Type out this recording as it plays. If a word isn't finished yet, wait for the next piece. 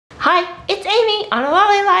Hi, it's Amy on A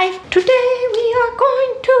Lolly Life. Today we are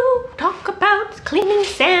going to talk about cleaning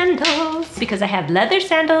sandals because I have leather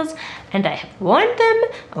sandals and I have worn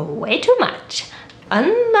them way too much.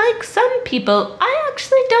 Unlike some people, I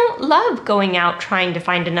actually don't love going out trying to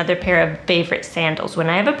find another pair of favorite sandals. When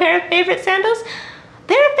I have a pair of favorite sandals,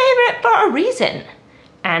 they're a favorite for a reason.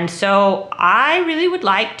 And so I really would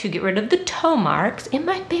like to get rid of the toe marks in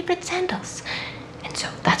my favorite sandals. And so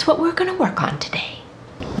that's what we're gonna work on today.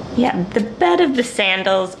 Yeah, the bed of the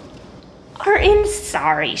sandals are in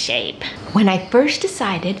sorry shape. When I first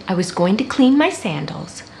decided I was going to clean my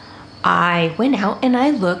sandals, I went out and I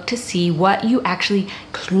looked to see what you actually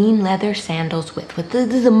clean leather sandals with. What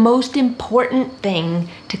the most important thing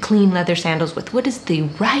to clean leather sandals with? What is the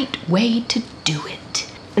right way to do it?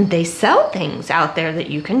 And they sell things out there that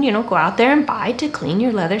you can, go out there and buy to clean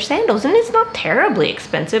your leather sandals. And it's not terribly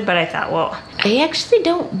expensive, but I thought, well, I actually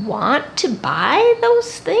don't want to buy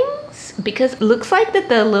those things because it looks like that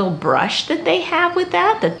the little brush that they have with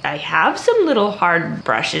that I have some little hard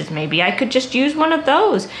brushes. Maybe I could just use one of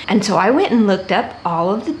those. And so I went and looked up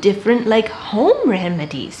all of the different home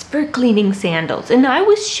remedies for cleaning sandals. And I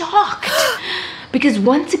was shocked because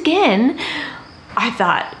once again, I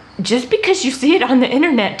thought, just because you see it on the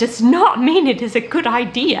internet does not mean it is a good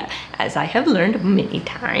idea, as I have learned many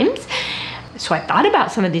times. So I thought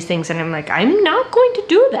about some of these things and I'm like, I'm not going to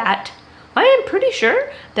do that. I am pretty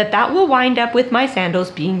sure that that will wind up with my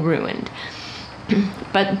sandals being ruined.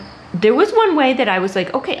 But there was one way that I was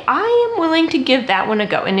like, okay, I am willing to give that one a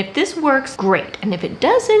go. And if this works, great. And if it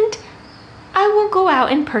doesn't, I will go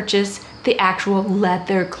out and purchase the actual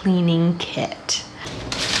leather cleaning kit.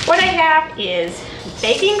 What I have is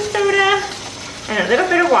baking soda and a little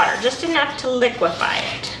bit of water, just enough to liquefy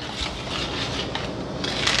it.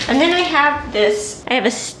 And then I have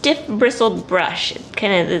a stiff bristled brush. It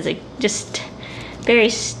kind of is just very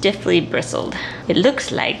stiffly bristled. It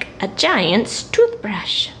looks like a giant's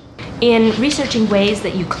toothbrush. In researching ways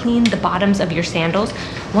that you clean the bottoms of your sandals,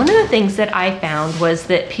 one of the things that I found was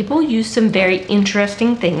that people use some very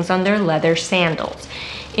interesting things on their leather sandals.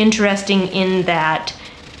 Interesting in that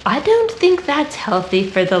I don't think that's healthy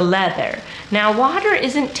for the leather. Now, water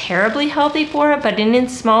isn't terribly healthy for it, but in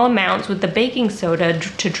small amounts with the baking soda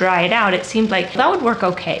to dry it out, it seemed like that would work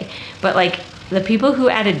okay. But the people who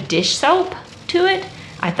added dish soap to it,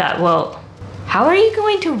 I thought, well, how are you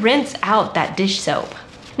going to rinse out that dish soap?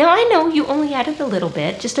 Now, I know you only added a little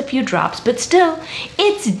bit, just a few drops, but still,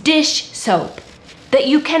 it's dish soap that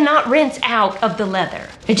you cannot rinse out of the leather.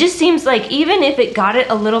 It just seems like even if it got it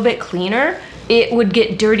a little bit cleaner, it would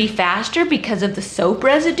get dirty faster because of the soap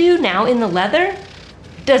residue now in the leather.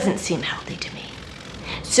 Doesn't seem healthy to me.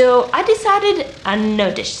 So I decided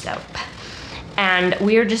no dish soap. And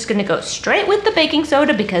we're just gonna go straight with the baking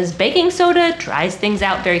soda because baking soda dries things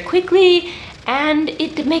out very quickly and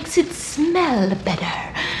it makes it smell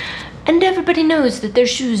better. And everybody knows that their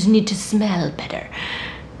shoes need to smell better.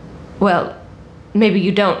 Well, maybe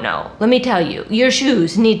you don't know. Let me tell you, your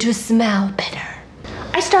shoes need to smell better.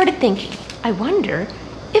 I started thinking, I wonder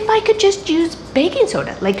if I could just use baking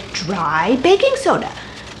soda, dry baking soda,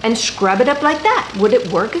 and scrub it up like that. Would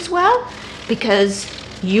it work as well? Because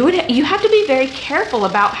you have to be very careful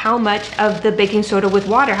about how much of the baking soda with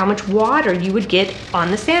water, how much water you would get on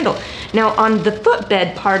the sandal. Now on the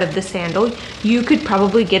footbed part of the sandal, you could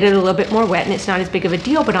probably get it a little bit more wet and it's not as big of a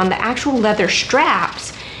deal, but on the actual leather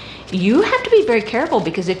straps, you have to be very careful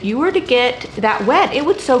because if you were to get that wet, it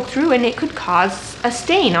would soak through and it could cause a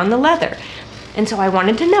stain on the leather. And so I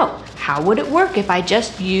wanted to know, how would it work if I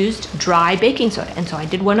just used dry baking soda? And so I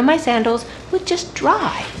did one of my sandals with just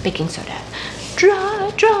dry baking soda.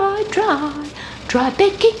 Dry, dry, dry, dry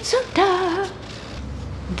baking soda.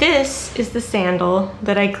 This is the sandal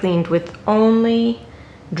that I cleaned with only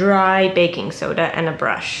dry baking soda and a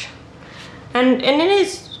brush. And it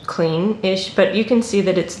is clean-ish, but you can see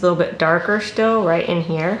that it's a little bit darker still right in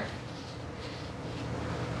here.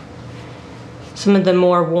 Some of the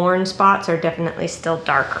more worn spots are definitely still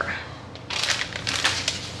darker.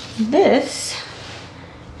 This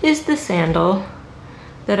is the sandal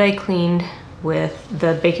that I cleaned with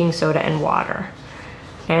the baking soda and water.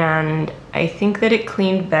 And I think that it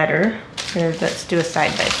cleaned better. Here, let's do a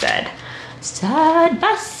side by side. Side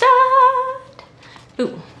by side.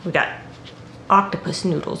 Ooh, we got octopus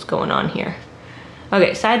noodles going on here.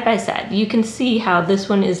 Okay, side by side. You can see how this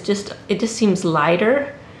one is it just seems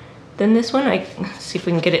lighter than this one. Let's see if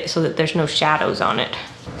we can get it so that there's no shadows on it.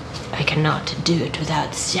 I cannot do it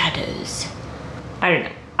without shadows. I don't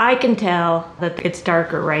know. I can tell that it's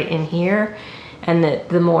darker right in here and that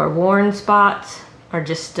the more worn spots are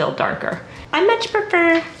just still darker. I much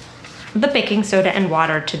prefer the baking soda and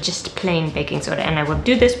water to just plain baking soda, and I will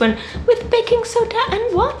do this one with baking soda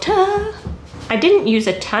and water. I didn't use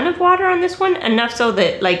a ton of water on this one, enough so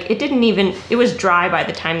that like it was dry by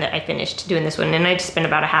the time that I finished doing this one, and I just spent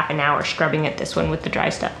about a half an hour scrubbing at this one with the dry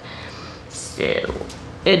stuff. So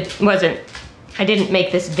I didn't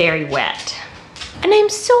make this very wet. And I'm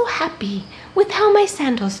so happy with how my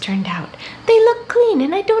sandals turned out. They look clean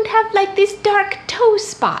and I don't have like these dark toe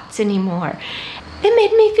spots anymore. It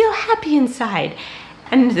made me feel happy inside.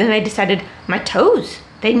 And then I decided my toes,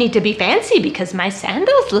 they need to be fancy because my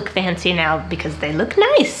sandals look fancy now because they look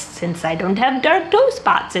nice since I don't have dark toe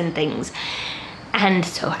spots and things. And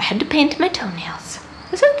so I had to paint my toenails.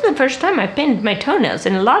 This is the first time I've painted my toenails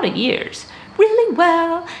in a lot of years. Really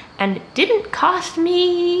well, and it didn't cost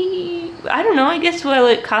me, I don't know, I guess, well,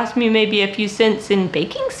 it cost me maybe a few cents in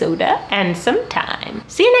baking soda and some time.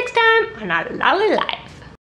 See you next time on our Lolly Life.